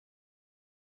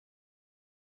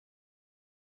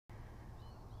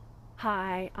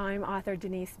Hi, I'm author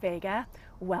Denise Vega.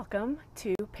 Welcome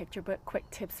to Picture Book Quick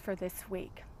Tips for this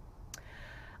week.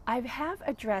 I have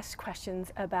addressed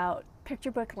questions about picture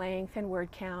book length and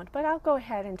word count, but I'll go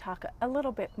ahead and talk a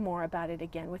little bit more about it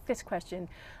again with this question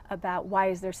about why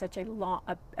is there such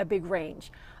a big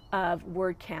range of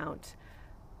word count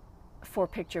for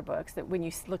picture books, that when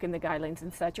you look in the guidelines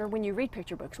and such, or when you read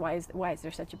picture books, why is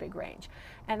there such a big range?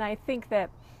 And I think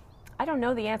that I don't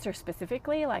know the answer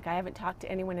specifically, like I haven't talked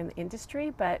to anyone in the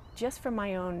industry, but just from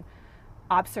my own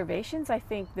observations, I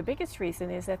think the biggest reason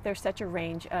is that there's such a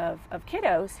range of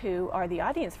kiddos who are the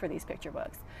audience for these picture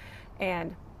books.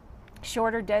 And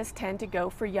shorter does tend to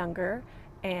go for younger,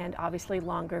 and obviously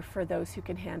longer for those who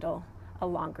can handle a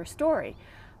longer story.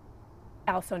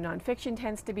 Also, nonfiction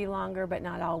tends to be longer, but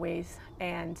not always.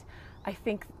 And I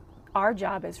think our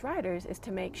job as writers is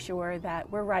to make sure that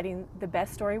we're writing the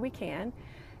best story we can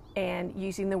and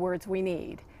using the words we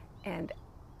need. And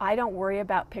I don't worry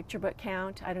about picture book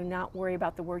count. I do not worry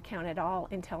about the word count at all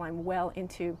until I'm well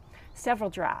into several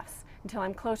drafts, until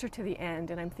I'm closer to the end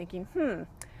and I'm thinking,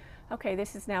 okay,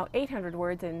 this is now 800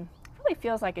 words and really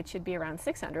feels like it should be around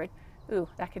 600. Ooh,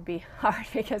 that could be hard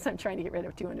because I'm trying to get rid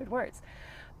of 200 words.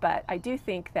 But I do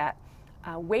think that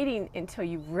waiting until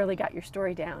you've really got your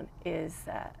story down is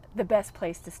the best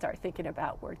place to start thinking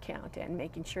about word count and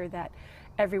making sure that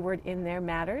every word in there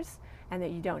matters and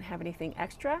that you don't have anything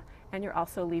extra, and you're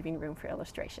also leaving room for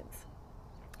illustrations.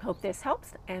 Hope this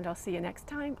helps, and I'll see you next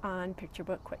time on Picture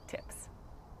Book Quick Tips.